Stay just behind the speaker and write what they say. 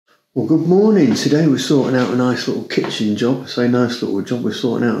Well, good morning. Today we're sorting out a nice little kitchen job. I say nice little job, we're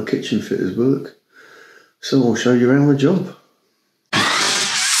sorting out a kitchen fitter's work. So I'll show you around the job.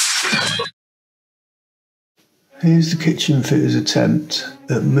 Here's the kitchen fitter's attempt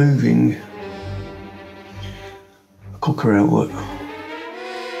at moving a cooker outlet.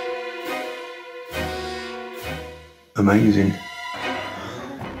 Amazing.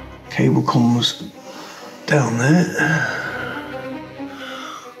 Cable comes down there.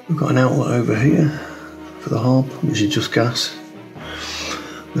 We've got an outlet over here for the hob, which is just gas.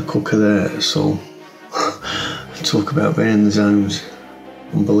 The cooker there, so talk about being in the zones.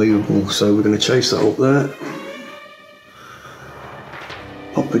 Unbelievable. So we're going to chase that up there.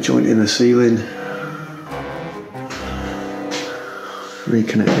 Pop a joint in the ceiling.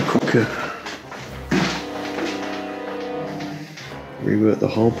 Reconnect the cooker. Revert the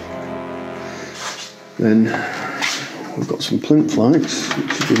hob. Then we've got some plinth lights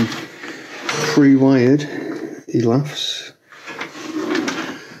which have been pre-wired ELAFs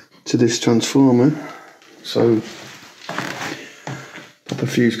to this transformer. So pop a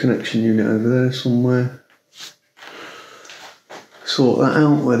fuse connection unit over there somewhere. Sort that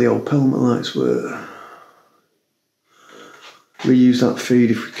out where the old pelmet lights were. Reuse that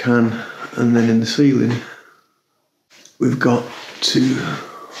feed if we can, and then in the ceiling we've got to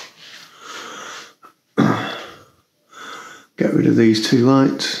get rid of these two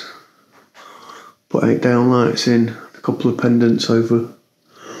lights, put 8 downlights in, a couple of pendants over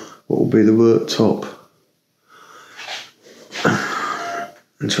what will be the worktop,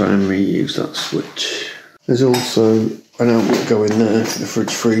 and try and reuse that switch. There's also an outlet going there for the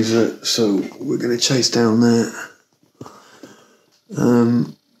fridge freezer, so we're going to chase down there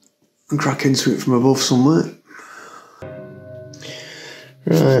and crack into it from above somewhere.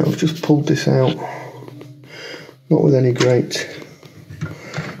 Right, I've just pulled this out. Not with any great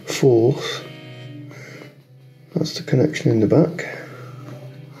force. That's the connection in the back.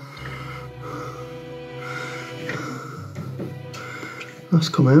 That's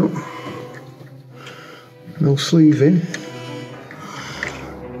come out. No sleeving.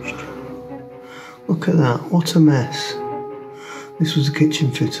 Look at that, what a mess. This was a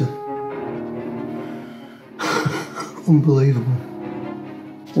kitchen fitter. Unbelievable.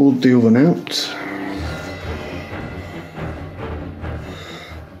 Pulled the oven out.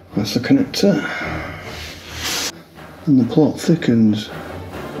 That's the connector, and the plot thickens.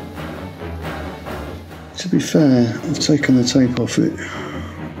 To be fair, I've taken the tape off it.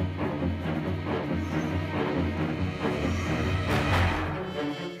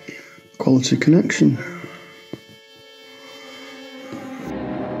 Quality connection.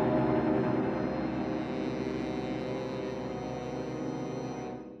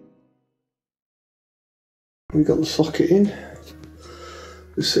 We got the socket in.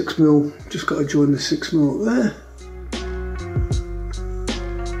 The 6mm, just got to join the 6mm up there.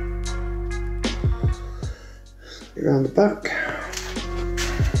 Around the back.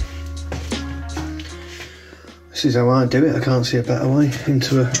 This is how I do it, I can't see a better way.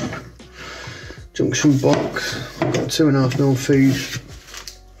 Into a junction box. I've got a 2.5mm feed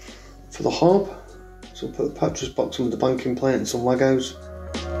for the hob. So I'll put a pattress box with the banking plate and some Legos.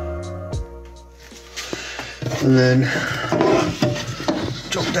 And then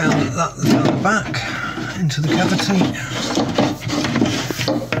drop down that down the back into the cavity.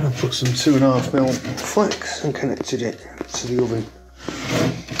 I've put some 2.5mm flex and connected it to the oven.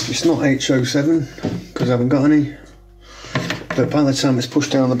 It's not H07 because I haven't got any, but by the time it's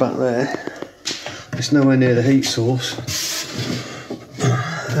pushed down the back there, it's nowhere near the heat source.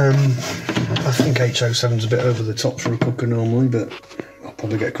 I think H07's a bit over the top for a cooker normally, but I'll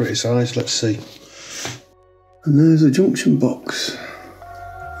probably get criticised, let's see. And there's a junction box.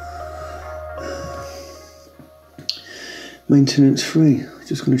 Maintenance free.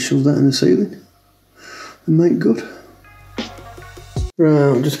 Just going to shove that in the ceiling and make good.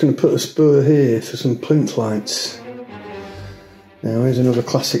 Right, I'm just going to put a spur here for some plinth lights. Now here's another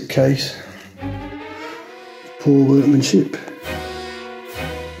classic case. Poor workmanship.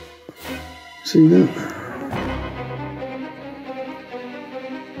 See that?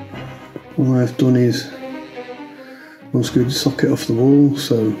 What I've done is unscrewed the socket off the wall,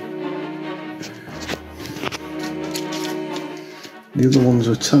 so the other ones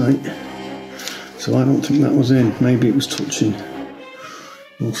were tight, so I don't think that was in. Maybe it was touching.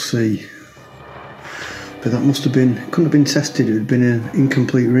 We'll see. But that must have been, couldn't have been tested, it would have been an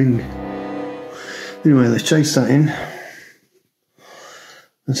incomplete ring. Anyway, let's chase that in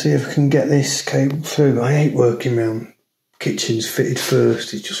and see if we can get this cable through. I hate working around kitchens fitted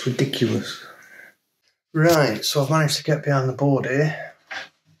first, it's just ridiculous. Right, so I've managed to get behind the board here.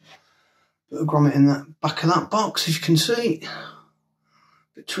 Bit of grommet in that back of that box, as you can see.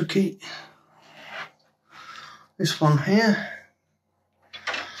 Bit tricky. This one here.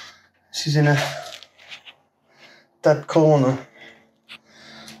 This is in a dead corner.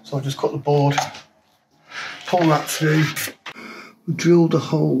 So I'll just cut the board, pull that through. We drilled a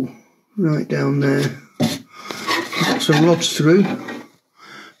hole right down there. Got some rods through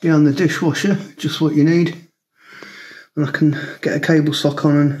behind the dishwasher, just what you need. And I can get a cable sock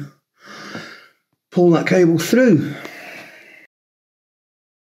on and pull that cable through.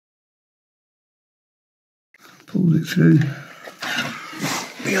 Pulled it through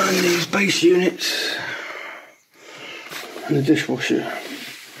behind these base units and the dishwasher.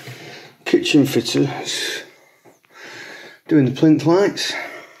 Kitchen fitter is doing the plinth lights.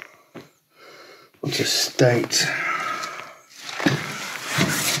 What's a state?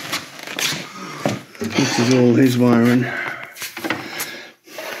 This is all his wiring.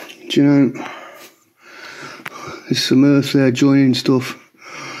 Do you know, there's some earth there joining stuff.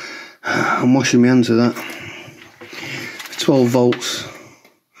 I'm washing my hands of that. 12 volts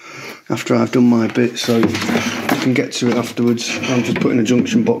after I've done my bit, so I can get to it afterwards. I'm just putting a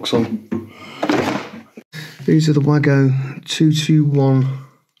junction box on. These are the Wago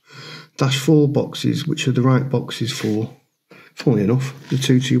 221-4 boxes, which are the right boxes for, funnily enough, the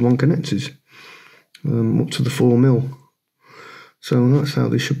 221 connectors, up to the 4mm. So that's how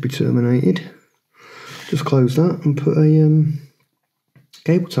they should be terminated. Just close that and put a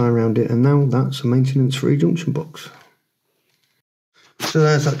cable tie around it, and now that's a maintenance-free junction box. So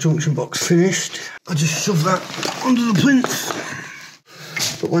there's that junction box finished. I just shove that under the plinth.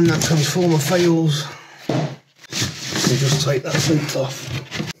 But when that transformer fails, you just take that plinth off.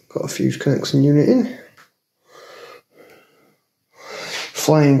 Got a fuse connection unit in.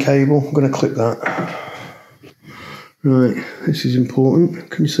 Flying cable, I'm going to clip that. Right, this is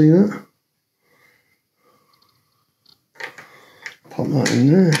important. Can you see that? Pop that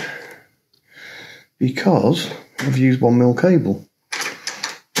in there. Because I've used 1mm cable.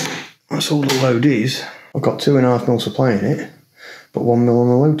 That's all the load is. I've got 2.5mm supply in it, but 1mm on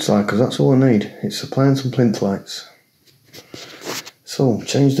the load side, because that's all I need. It's supplying some plinth lights. So,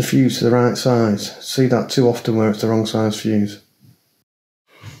 change the fuse to the right size. See that too often where it's the wrong size fuse.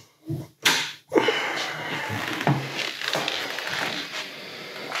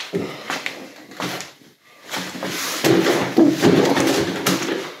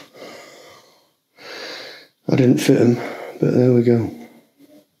 I didn't fit them, but there we go.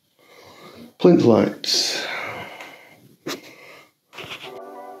 Plinth lights.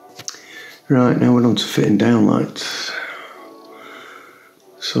 Right, now we're on to fitting downlights.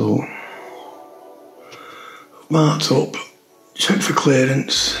 So, marked up, check for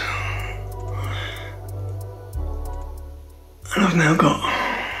clearance, and I've now got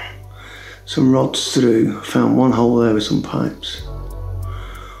some rods through. Found one hole there with some pipes.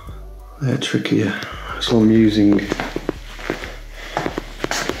 They're trickier, so I'm using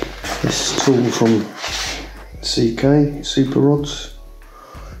this tool from CK, Super Rods,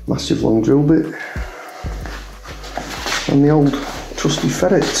 massive long drill bit, and the old trusty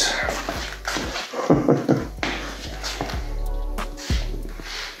ferret.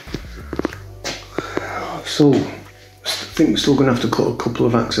 So, I think we're still going to have to cut a couple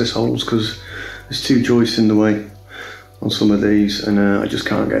of access holes because there's 2 joists in the way on some of these, and I just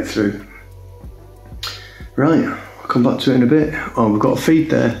can't get through. Right, I'll come back to it in a bit. Oh, we've got a feed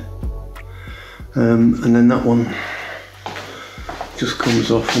there. And then that one just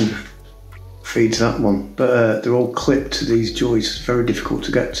comes off and feeds that one, but they're all clipped to these joists, very difficult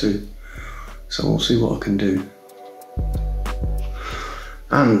to get to, so we'll see what I can do.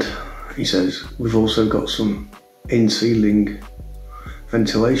 And he says we've also got some in-ceiling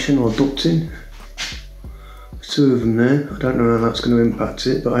ventilation or ducting. There's 2 of them there. I don't know how that's going to impact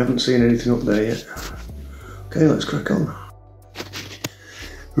it, but I haven't seen anything up there yet. Okay, let's crack on.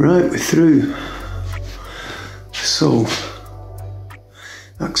 Right, we're through. So,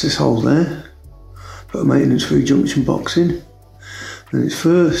 access hole there, put a maintenance free junction box in, and it's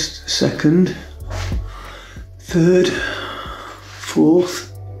 1st, 2nd, 3rd,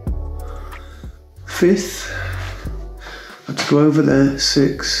 4th, 5th, had to go over there,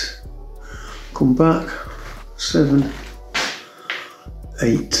 6, come back, 7,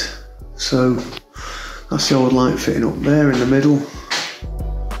 8, so that's the old light fitting up there in the middle,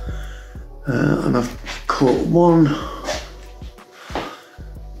 and I've cut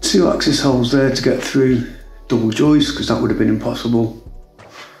 2 access holes there to get through double joists because that would have been impossible,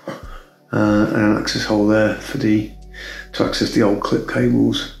 and an access hole there for to access the old clip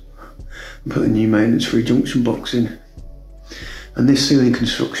cables and put the new maintenance free junction box in. And this ceiling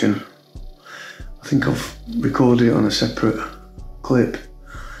construction I think I've recorded it on a separate clip.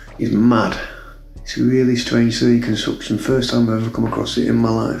 Is mad. It's a really strange 3D construction. First time I've ever come across it in my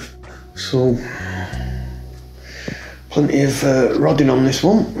life. So, plenty of rodding on this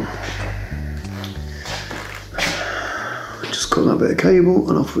one. Just cut that bit of cable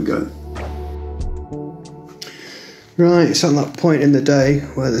and off we go. Right, it's at that point in the day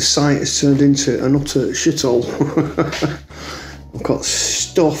where the site has turned into an utter shithole. I've got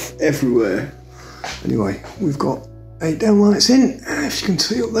stuff everywhere. Anyway, we've got 8 downlights in, if you can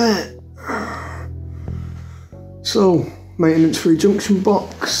see up there. So, maintenance-free junction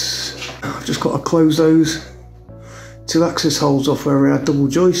box. I've just got to close those 2 access holes off where we had double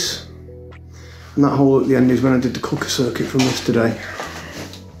joists. And that hole at the end is when I did the cooker circuit from yesterday.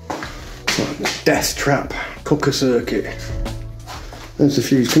 So, death trap cooker circuit. There's the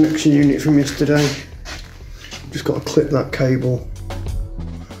fuse connection unit from yesterday. Just got to clip that cable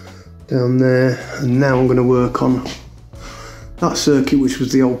down there, and now I'm going to work on that circuit, which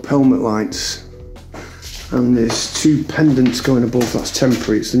was the old pelmet lights. And there's 2 pendants going above, that's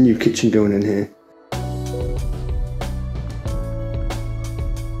temporary, it's the new kitchen going in here.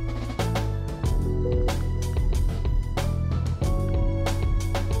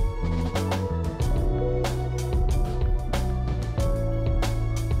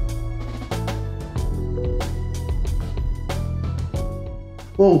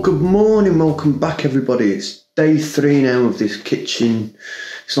 Well, good morning, welcome back everybody. It's day 3 now of this kitchen.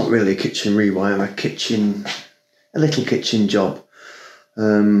 It's not really a kitchen rewire, a little kitchen job.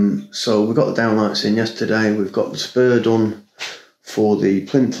 So we got the downlights in yesterday, we've got the spur done for the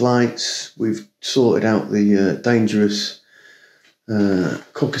plinth lights, we've sorted out the dangerous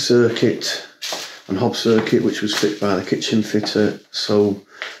cooker circuit and hob circuit which was fit by the kitchen fitter. So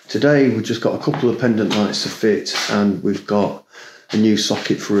today we've just got a couple of pendant lights to fit, and we've got a new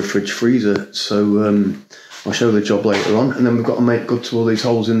socket for a fridge freezer. So I'll show the job later on, and then we've got to make good to all these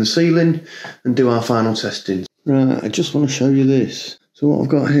holes in the ceiling and do our final testing. Right, I just want to show you this. So what I've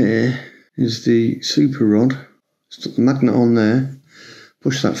got here is the super rod. Stuck the magnet on there,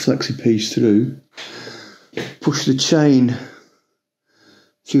 push that flexi piece through, push the chain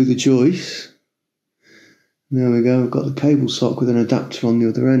through the joist. There we go, I've got the cable sock with an adapter on the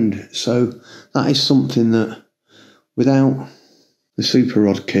other end. So that is something that without the super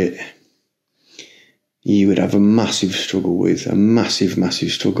rod kit you would have a massive struggle with, a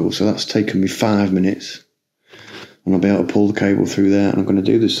massive struggle. So that's taken me 5 minutes, and I'll be able to pull the cable through there, and I'm going to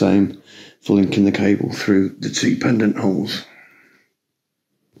do the same for linking the cable through the 2 pendant holes.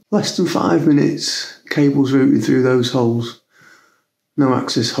 Less than 5 minutes, cables routed through those holes, no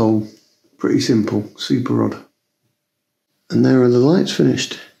access hole, pretty simple, super rod. And there are the lights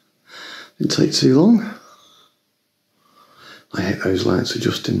finished. Didn't take too long. I hate those lights,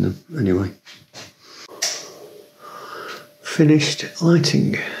 adjusting them anyway. Finished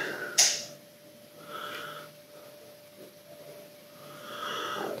lighting.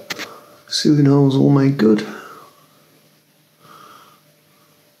 Ceiling holes all made good.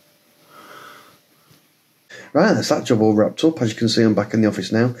 Right, that's that job all wrapped up. As you can see, I'm back in the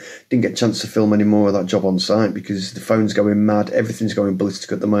office now. Didn't get a chance to film any more of that job on site because the phone's going mad. Everything's going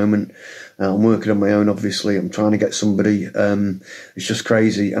ballistic at the moment. I'm working on my own, obviously. I'm trying to get somebody. It's just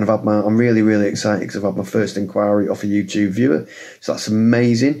crazy. And I'm really excited because I've had my first inquiry off a YouTube viewer. So that's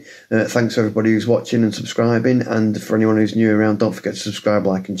amazing. Thanks to everybody who's watching and subscribing. And for anyone who's new around, don't forget to subscribe,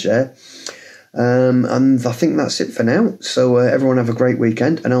 like and share. And I think that's it for now. So everyone have a great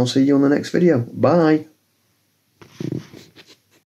weekend, and I'll see you on the next video. Bye.